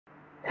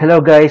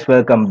Hello guys,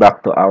 welcome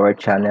back to our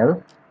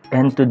channel.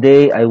 And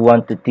today I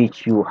want to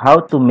teach you how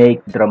to make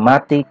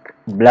dramatic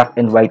black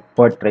and white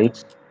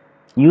portraits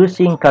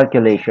using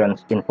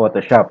calculations in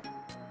Photoshop.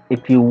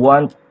 If you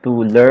want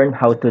to learn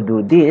how to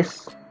do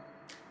this,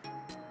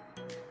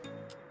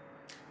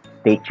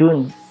 stay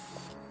tuned.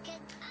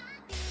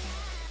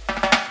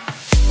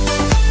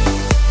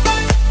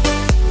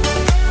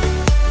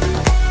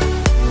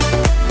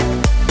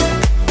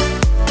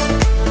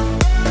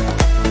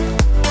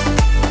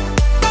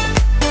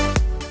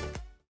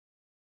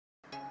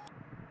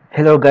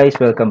 Hello guys,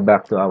 welcome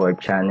back to our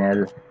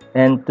channel.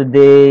 And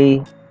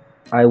today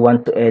I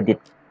want to edit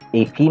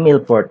a female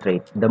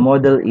portrait. The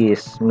model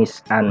is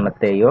Miss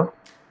Mateo.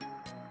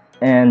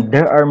 And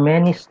there are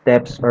many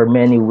steps or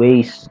many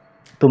ways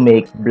to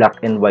make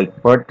black and white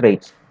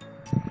portraits.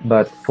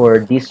 But for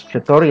this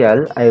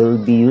tutorial, I will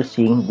be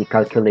using the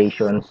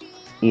calculations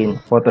in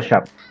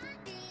Photoshop.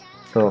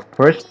 So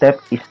first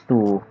step is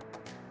to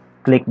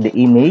click the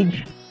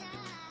image,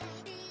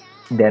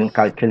 then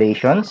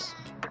calculations,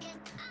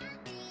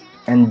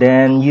 and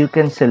then you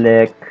can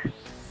select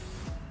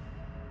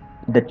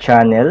the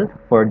channel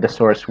for the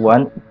source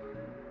 1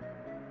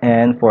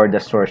 and for the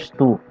source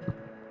 2.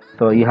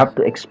 So you have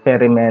to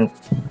experiment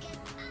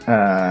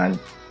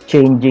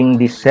changing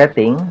this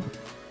setting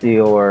to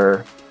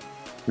your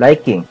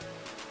liking.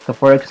 So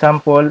for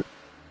example,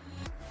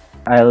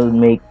 I'll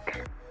make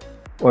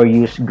or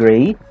use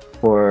gray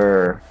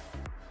for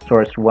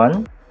source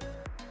 1,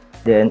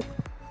 then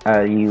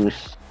I'll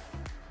use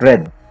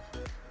red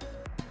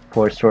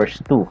for source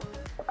 2.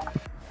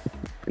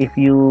 If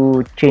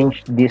you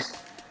change this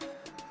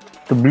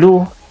to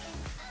blue,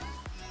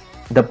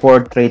 the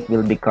portrait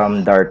will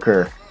become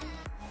darker.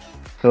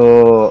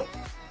 So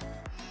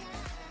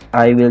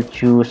I will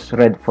choose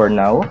red for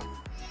now.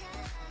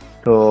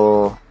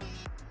 So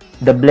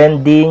the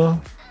blending,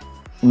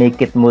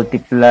 make it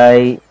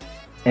multiply,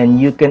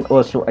 and you can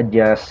also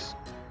adjust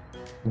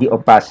the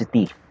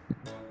opacity.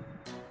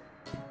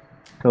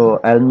 So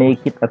I'll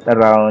make it at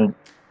around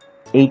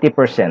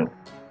 80%.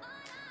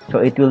 So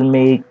it will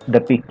make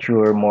the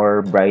picture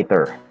more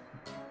brighter.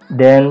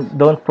 Then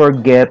don't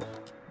forget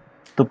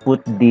to put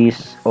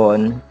this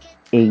on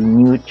a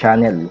new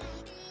channel.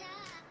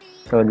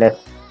 So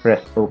let's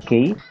press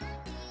OK.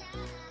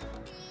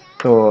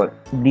 So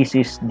this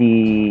is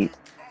the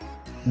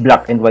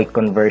black and white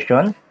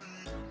conversion.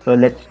 So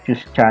let's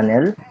choose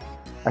channel.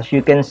 As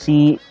you can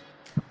see,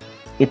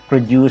 it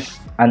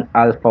produced an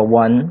alpha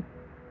 1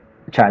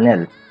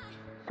 channel.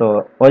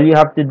 So all you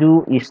have to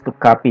do is to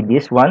copy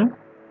this one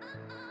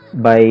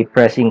by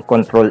pressing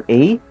Ctrl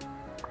A,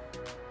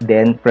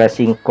 then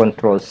pressing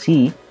Ctrl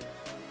C,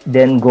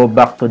 then go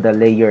back to the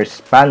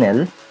layers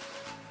panel,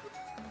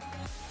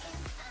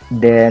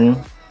 then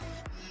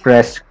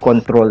press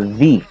Ctrl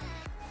V.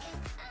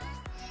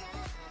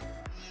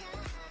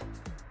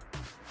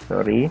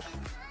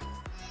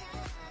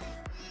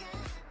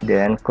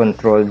 Then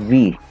Ctrl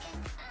V.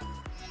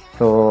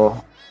 So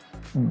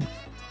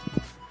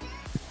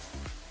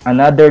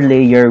another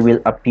layer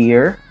will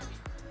appear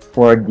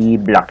for the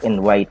black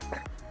and white.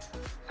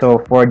 So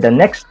for the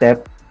next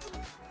step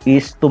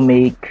is to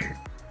make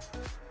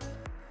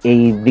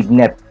a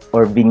vignette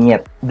or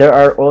vignette. There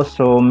are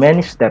also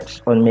many steps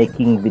on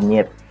making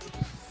vignette.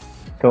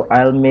 So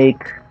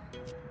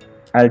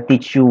I'll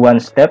teach you one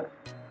step.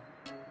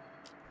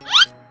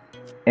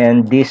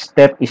 And this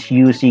step is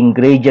using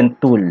gradient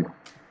tool.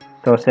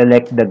 So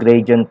select the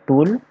gradient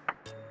tool,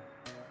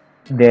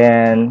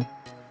 then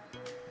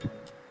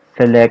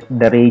select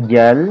the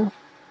radial,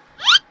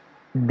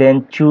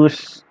 then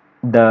choose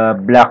the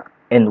black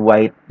and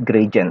white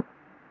gradient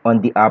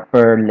on the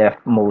upper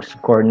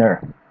leftmost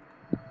corner.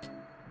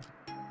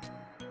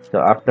 So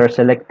after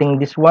selecting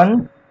this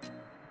one,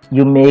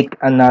 you make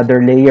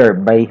another layer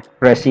by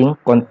pressing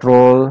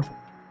Ctrl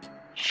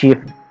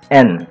Shift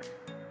N.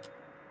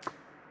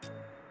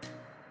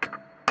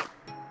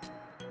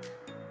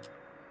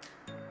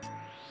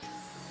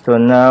 So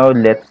now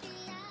let's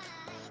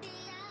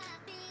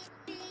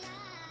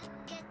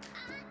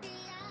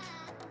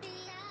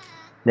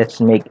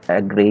make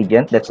a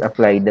gradient. Let's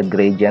apply the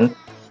gradient.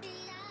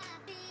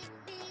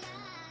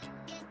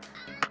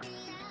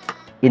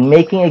 In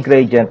making a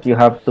gradient, you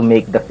have to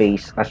make the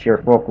face as your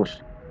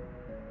focus.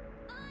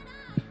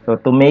 So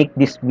to make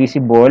this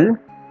visible,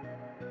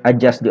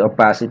 adjust the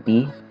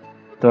opacity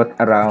to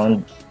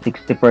around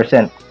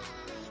 60%.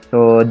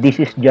 So this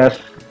is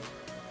just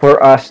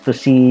for us to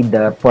see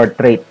the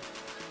portrait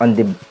on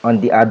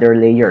the other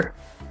layer.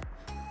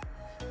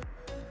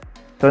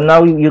 So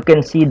now you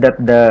can see that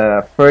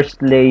the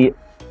first layer,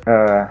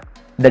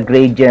 the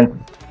gradient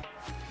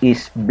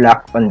is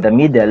black on the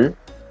middle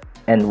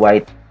and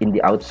white in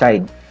the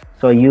outside.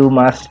 So you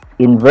must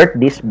invert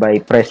this by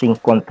pressing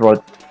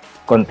Ctrl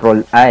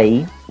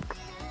I,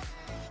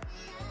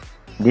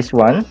 this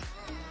one.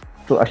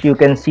 So as you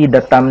can see,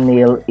 the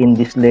thumbnail in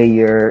this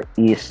layer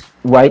is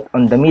white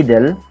on the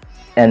middle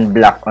and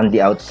black on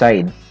the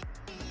outside.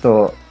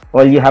 So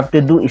all you have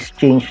to do is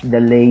change the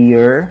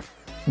layer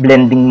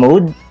blending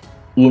mode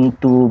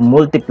into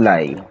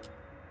multiply.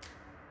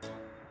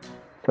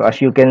 So as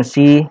you can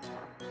see,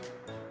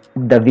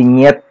 the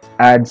vignette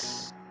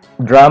adds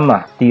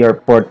drama to your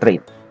portrait.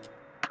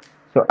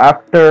 So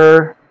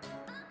after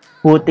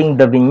putting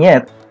the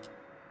vignette,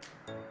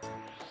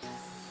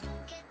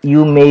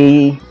 you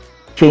may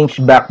change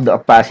back the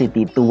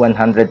opacity to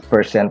 100%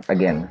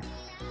 again.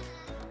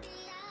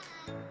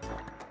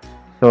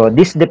 So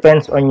this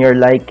depends on your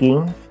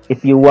liking.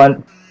 If you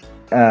want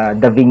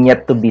the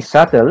vignette to be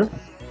subtle,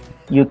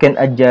 you can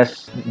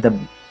adjust the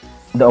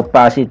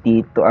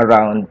opacity to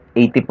around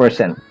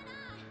 80%.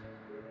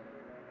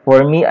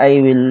 For me, I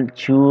will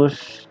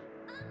choose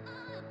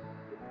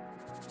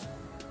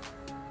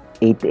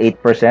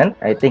 88%.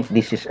 I think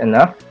this is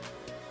enough.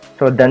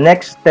 So the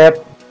next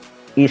step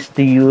is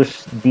to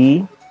use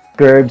the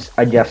curves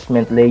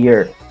adjustment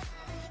layer.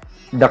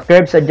 The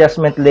curves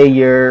adjustment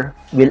layer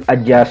will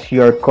adjust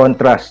your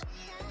contrast,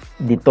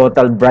 the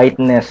total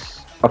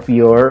brightness of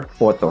your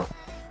photo.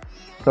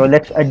 So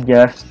let's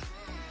adjust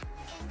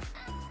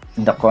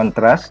the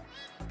contrast.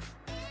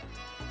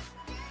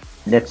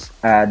 Let's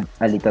add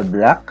a little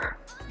black.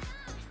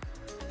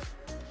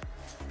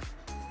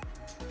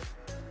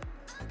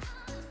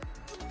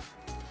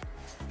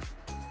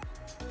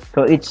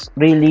 So it's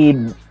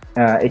really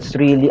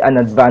an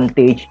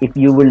advantage if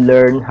you will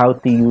learn how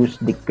to use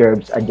the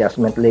curves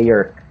adjustment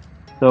layer.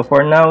 So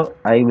for now,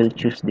 I will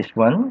choose this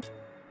one.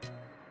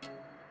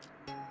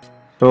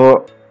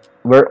 So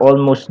we're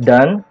almost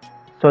done.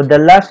 So the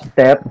last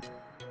step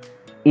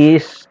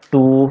is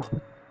to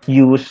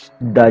use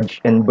dodge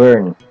and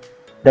burn.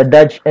 The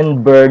dodge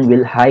and burn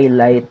will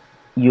highlight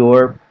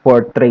your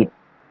portrait.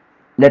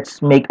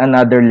 Let's make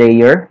another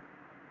layer.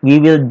 We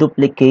will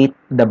duplicate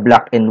the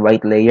black and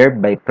white layer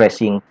by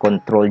pressing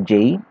Ctrl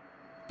J.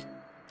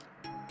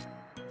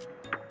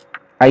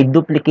 I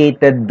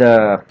duplicated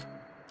the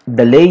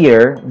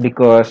layer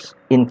because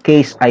in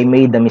case I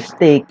made a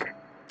mistake,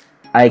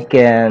 I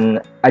can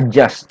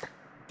adjust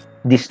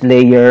this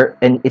layer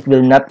and it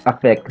will not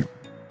affect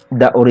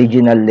the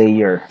original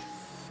layer.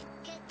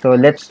 So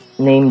let's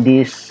name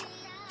this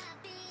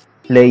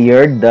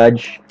layer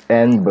dodge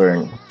and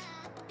burn.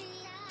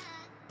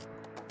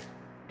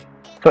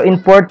 So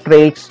in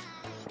portraits,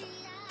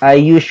 I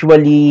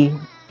usually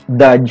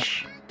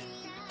dodge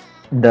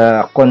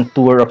the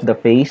contour of the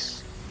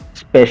face,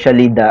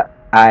 especially the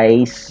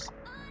eyes,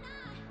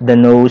 the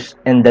nose,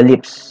 and the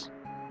lips.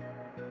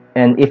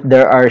 And if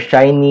there are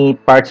shiny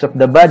parts of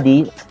the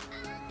body,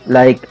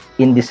 like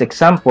in this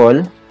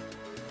example,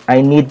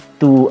 I need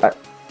to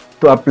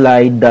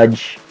apply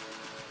dodge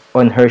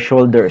on her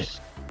shoulders.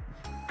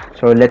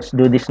 So let's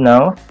do this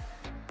now.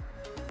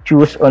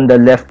 Choose on the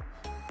left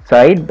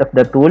side of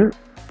the tool,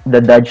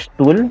 the dodge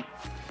tool.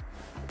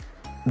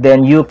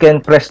 Then you can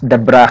press the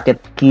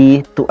bracket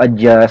key to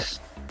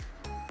adjust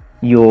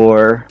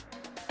your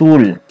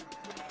tool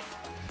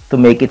to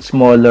make it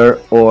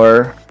smaller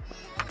or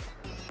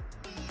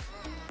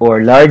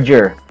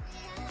larger.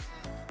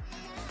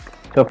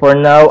 So for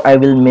now, I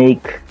will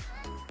make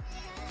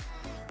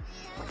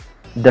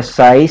the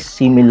size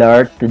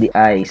similar to the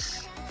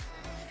eyes.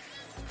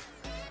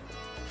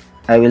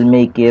 I will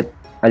make it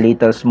a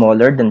little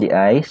smaller than the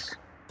eyes.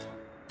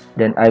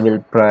 Then I will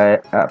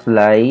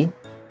apply.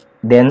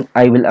 Then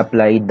I will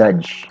apply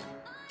dodge.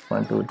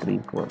 1, 2, 3,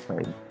 4,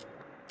 5.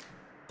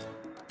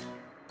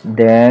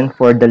 Then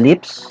for the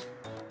lips,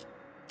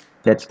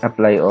 let's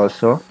apply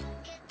also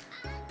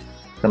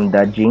some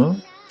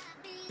dodging.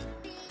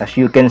 As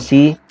you can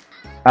see,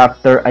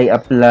 after I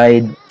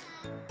applied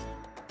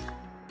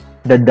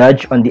the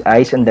dodge on the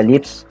eyes and the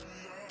lips,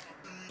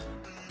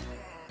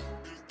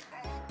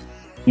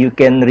 you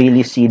can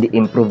really see the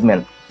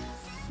improvement.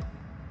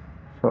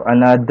 So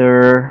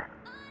another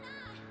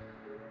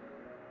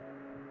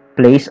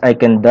place I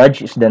can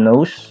dodge is the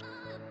nose.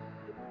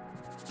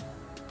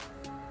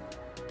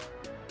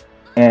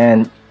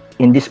 And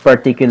in this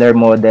particular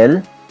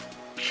model,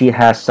 she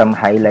has some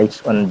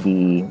highlights on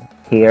the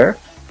hair,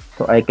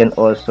 so I can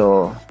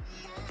also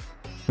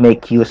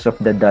make use of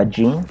the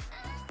dodging.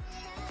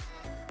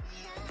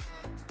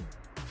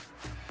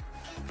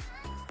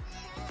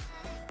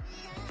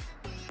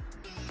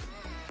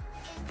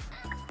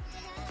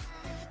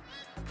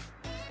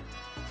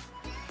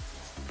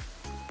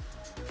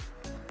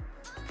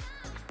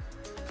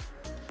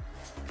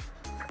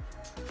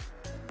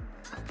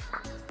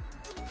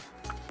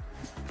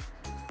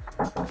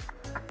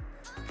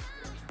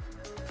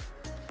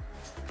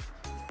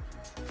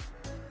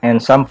 And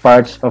some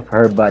parts of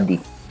her body.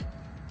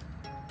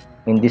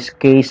 In this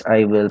case,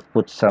 I will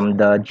put some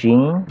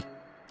dodging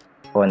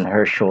on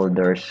her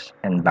shoulders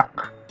and back.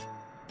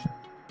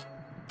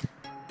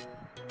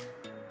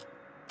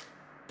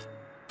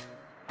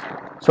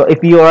 So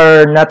if you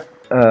are not,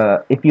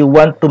 if you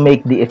want to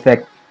make the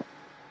effect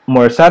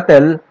more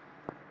subtle,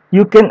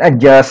 you can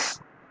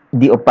adjust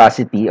the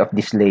opacity of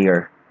this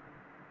layer.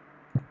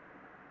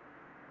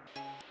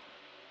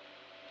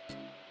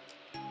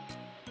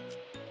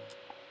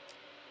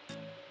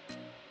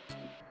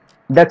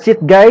 That's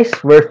it, guys.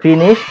 We're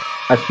finished.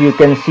 As you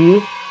can see,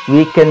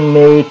 we can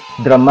make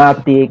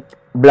dramatic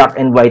black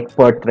and white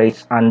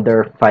portraits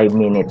under 5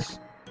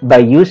 minutes. by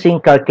using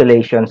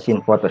calculations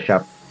in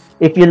Photoshop.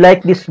 If you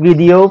like this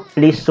video,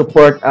 please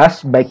support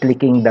us by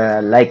clicking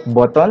the like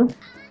button.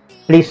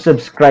 Please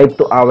subscribe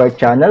to our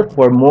channel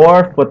for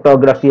more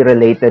photography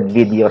related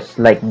videos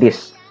like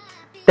this.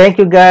 Thank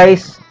you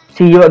guys.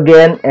 See you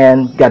again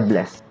and God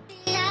bless.